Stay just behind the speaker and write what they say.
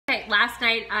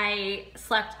night I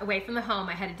slept away from the home.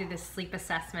 I had to do this sleep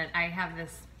assessment. I have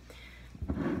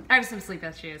some sleep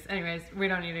issues. Anyways, we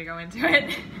don't need to go into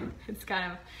it. It's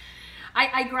kind of,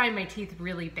 I grind my teeth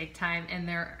really big time, and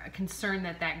they're concerned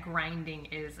that that grinding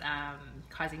is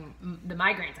causing the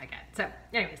migraines I get. So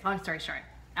anyways, long story short,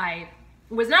 I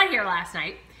was not here last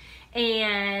night,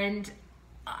 and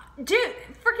dude,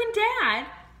 freaking dad,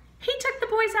 he took the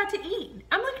boys out to eat.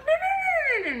 I'm like,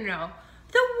 no.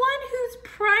 The one who's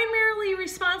primarily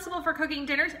responsible for cooking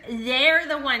dinners, they're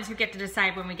the ones who get to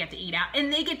decide when we get to eat out,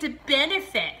 and they get to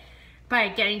benefit by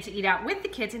getting to eat out with the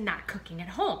kids and not cooking at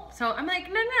home. So I'm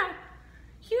like, no.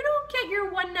 You don't get your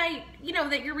one night,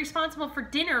 that you're responsible for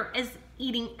dinner as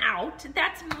eating out.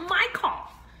 That's my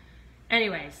call.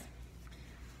 Anyways.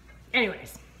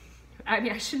 I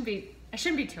mean, I shouldn't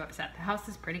be too upset. The house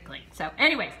is pretty clean. So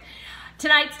anyways,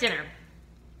 tonight's dinner.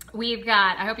 We've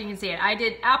got, I hope you can see it, I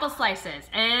did apple slices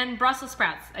and Brussels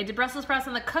sprouts. I did Brussels sprouts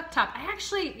on the cooktop.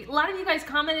 A lot of you guys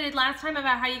commented last time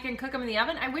about how you can cook them in the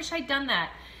oven. I wish I'd done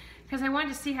that because I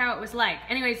wanted to see how it was like.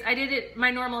 Anyways, I did it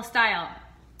my normal style.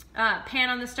 Pan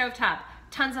on the stovetop,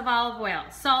 tons of olive oil,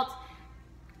 salt,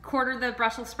 quarter the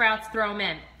Brussels sprouts, throw them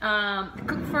in.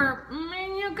 Cook for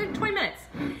a good 20 minutes.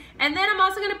 And then I'm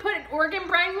also going to put an Oregon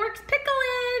Brine Works pickle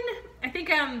in. I think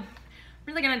I'm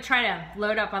really going to try to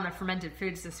load up on the fermented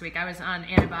foods this week. I was on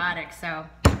antibiotics, so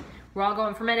we're all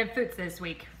going fermented foods this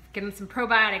week. Getting some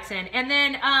probiotics in. And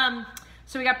then,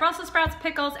 so we got Brussels sprouts,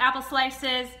 pickles, apple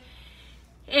slices,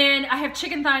 and I have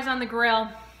chicken thighs on the grill.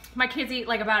 My kids eat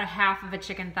like about a half of a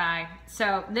chicken thigh.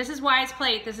 So this is Wyatt's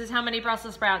plate. This is how many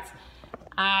Brussels sprouts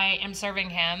I am serving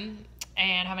him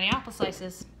and how many apple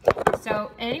slices.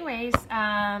 So anyways,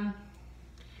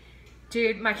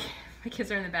 dude, my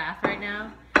kids are in the bath right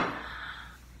now.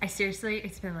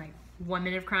 It's been like 1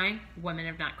 minute of crying, 1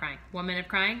 minute of not crying, 1 minute of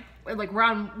crying. Like we're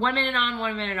on 1 minute on,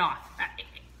 1 minute off.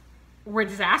 We're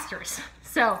disasters.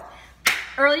 So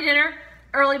early dinner,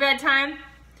 early bedtime.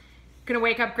 Gonna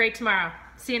wake up great tomorrow.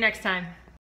 See you next time.